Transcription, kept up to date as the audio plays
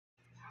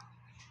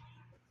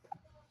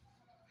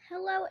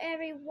Hello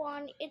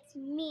everyone, it's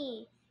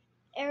me,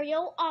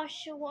 Ariel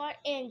Oshawa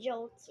and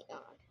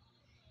Jolteon.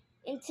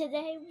 And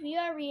today we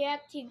are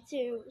reacting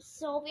to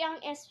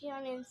Sylveon,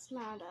 Espeon, and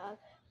Smartdog.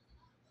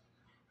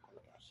 Oh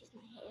my gosh, she's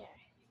my hair.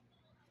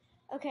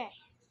 Okay,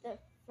 the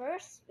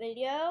first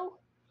video.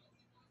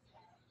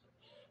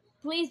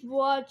 Please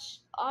watch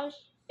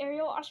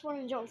Ariel Oshawa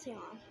and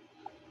Jolteon.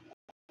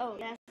 Oh,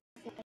 that's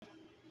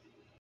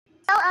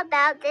So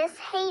about this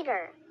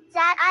hater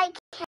that I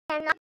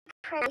cannot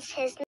pronounce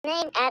his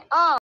name at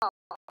all.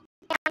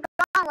 I'm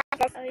wrong like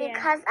this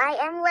because I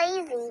am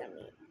lazy.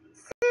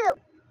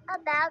 So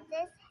about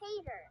this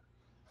hater.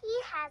 He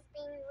has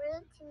been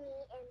rude to me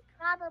and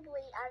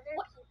probably other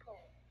people.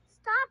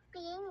 Stop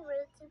being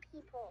rude to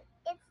people.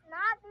 It's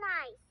not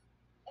nice.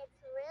 It's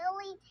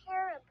really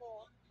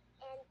terrible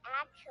and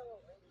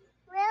actually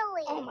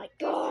really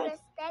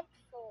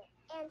disrespectful.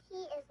 And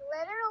he is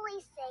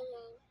literally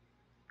saying,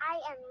 I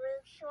am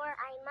rude, sure,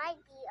 I might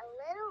be a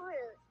little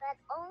rude, but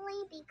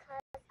only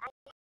because I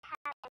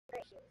have anger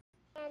issues.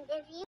 And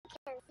if you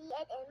can see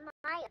it in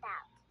my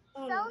about.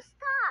 So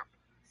stop.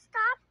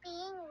 Stop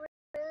being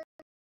rude.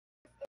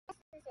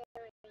 It's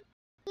necessary.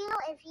 You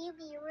know, if you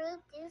be rude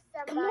to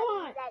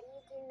somebody that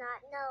you do not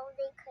know,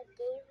 they could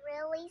get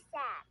really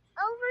sad.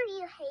 Over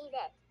you hate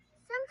it.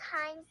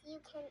 Sometimes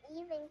you can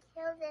even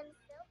kill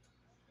themselves.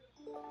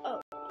 Nobody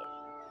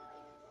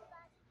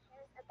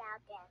cares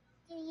about them.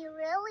 Do you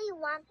really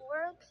want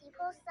world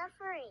people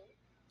suffering?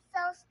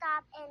 So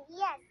stop, and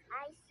yes,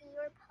 I see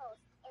your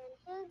post. And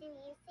who do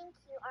you think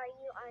you are?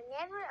 You are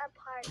never a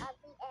part of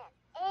the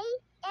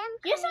F.A.M.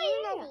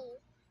 community.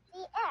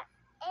 The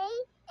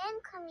F.A.M.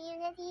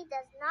 community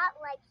does not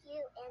like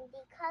you, and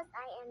because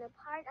I am a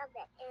part of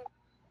it, and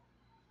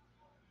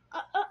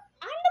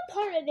I'm a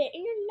part of it,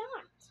 and you're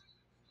not.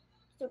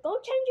 So go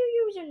change your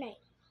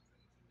username.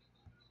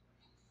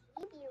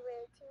 You be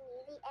rude to me,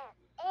 the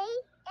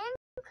F.A.M.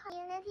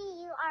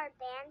 community, you are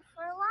banned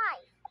for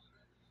life.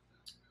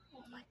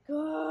 Oh my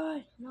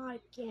god,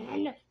 not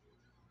again.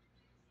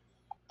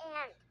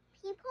 And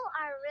people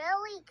are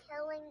really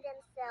killing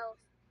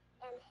themselves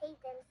and hate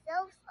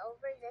themselves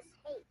over this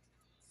hate.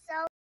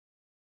 So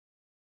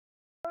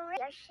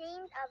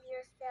ashamed of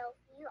yourself.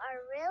 You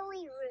are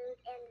really rude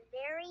and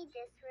very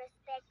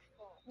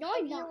disrespectful. No,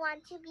 I'm not. You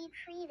want to be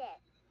treated.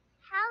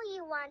 How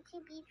you want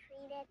to be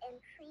treated and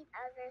treat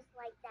others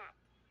like that.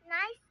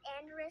 Nice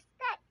and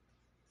respect.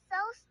 So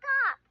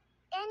stop.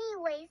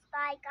 Anyways,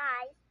 bye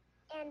guys.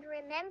 And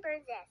remember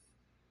this.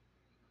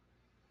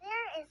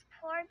 There is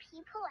poor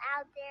people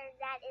out there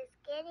that is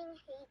getting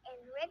hate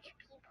and rich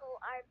people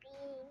are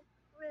being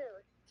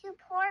rude to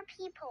poor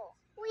people.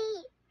 We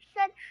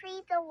should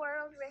treat the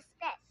world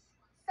respect.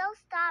 So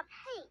stop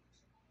hate.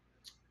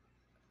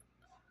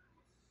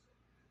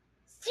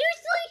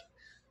 Seriously?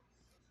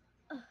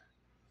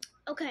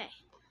 Okay.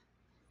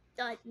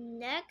 The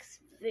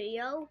next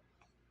video,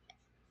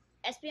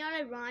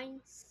 Espeon and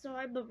Ryan,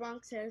 sorry but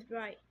wrong says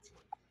right.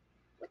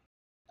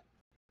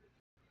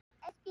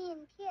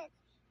 Espion kids,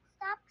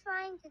 stop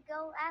trying to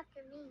go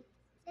after me.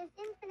 There's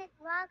infinite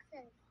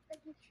Roxans,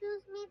 but you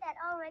choose me that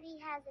already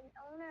has an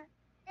owner.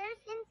 There's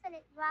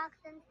infinite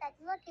Roxans that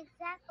look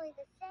exactly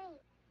the same.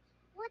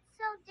 What's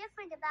so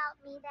different about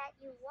me that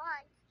you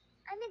want?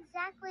 I'm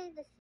exactly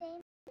the same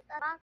as a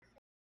Roxan.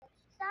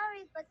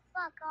 Sorry, but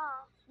fuck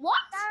off.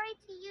 What? Sorry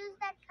to use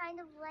that kind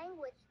of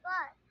language,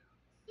 but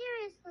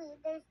seriously,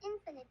 there's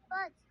infinite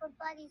buts for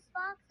Buddy's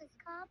Fox's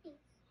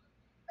copies.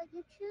 But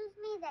you choose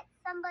me that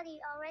somebody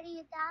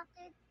already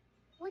adopted,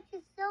 which is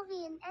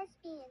Sylveon,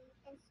 Espeon,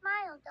 and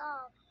Smile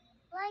Dog.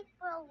 Like,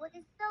 bro, what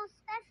is so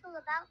special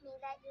about me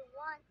that you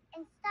want?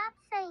 And stop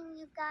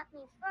saying you got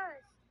me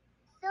first.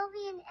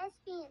 Sylveon,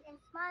 Espeon, and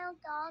Smile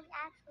Dog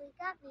actually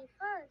got me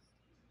first.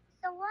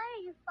 So why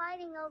are you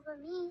fighting over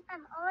me?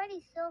 I'm already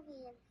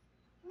Sylveon.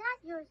 Not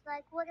yours,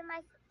 like, what am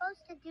I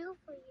supposed to do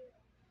for you?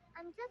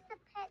 I'm just a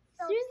pet,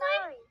 so Seriously?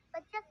 sorry,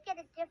 but just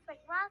get a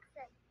different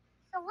Roxan.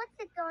 So what's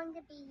it going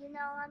to be? You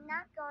know, I'm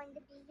not going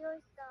to be yours,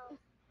 so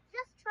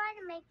just try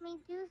to make me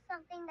do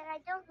something that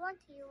I don't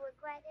want to. You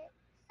regret it.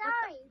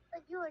 Sorry,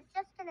 but you are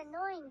just an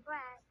annoying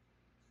brat.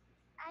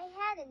 I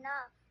had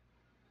enough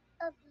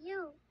of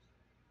you.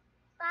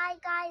 Bye,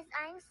 guys.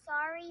 I'm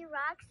sorry.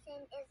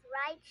 Roxanne is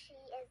right. She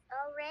is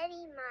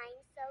already mine,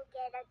 so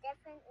get a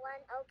different one.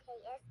 Okay,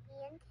 SB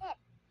and Kit.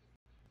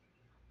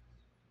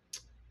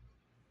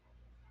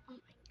 Oh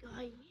my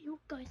god, you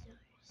guys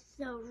are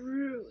so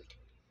rude.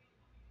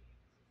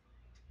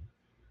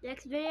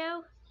 Next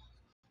video.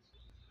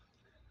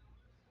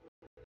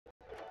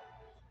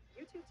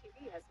 YouTube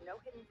TV has no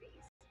hidden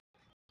fees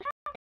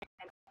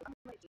and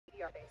unlimited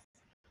DVR base.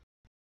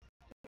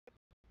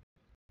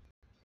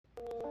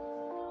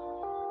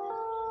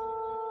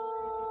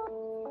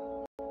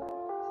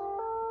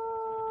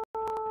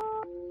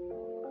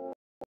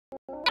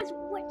 That's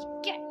what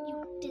you get. You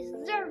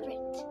deserve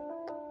it.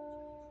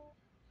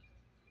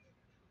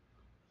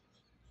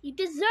 You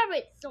deserve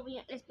it,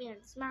 Sylveon, Espeon,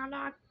 and Smile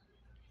Dog.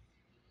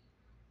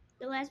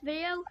 The last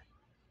video.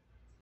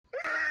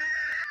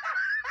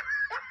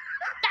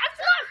 That's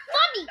not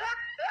funny.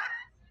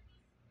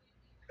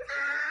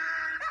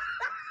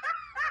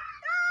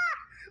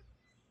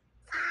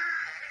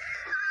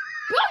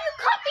 Bro, you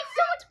copied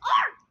so much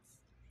art!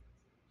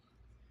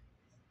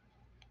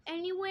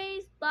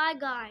 Anyways, bye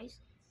guys.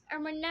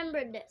 And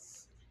remember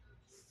this.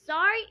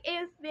 Sorry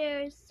if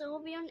there's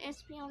Sylveon,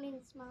 Espeon,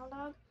 and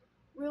Smiledog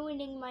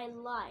ruining my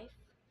life.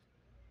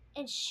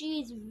 And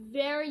she's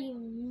very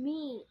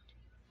mean.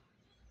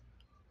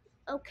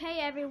 Okay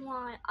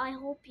everyone, I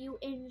hope you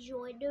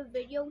enjoyed the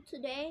video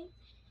today.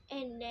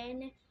 And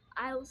then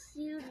I'll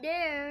see you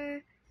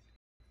there.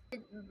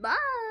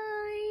 Bye!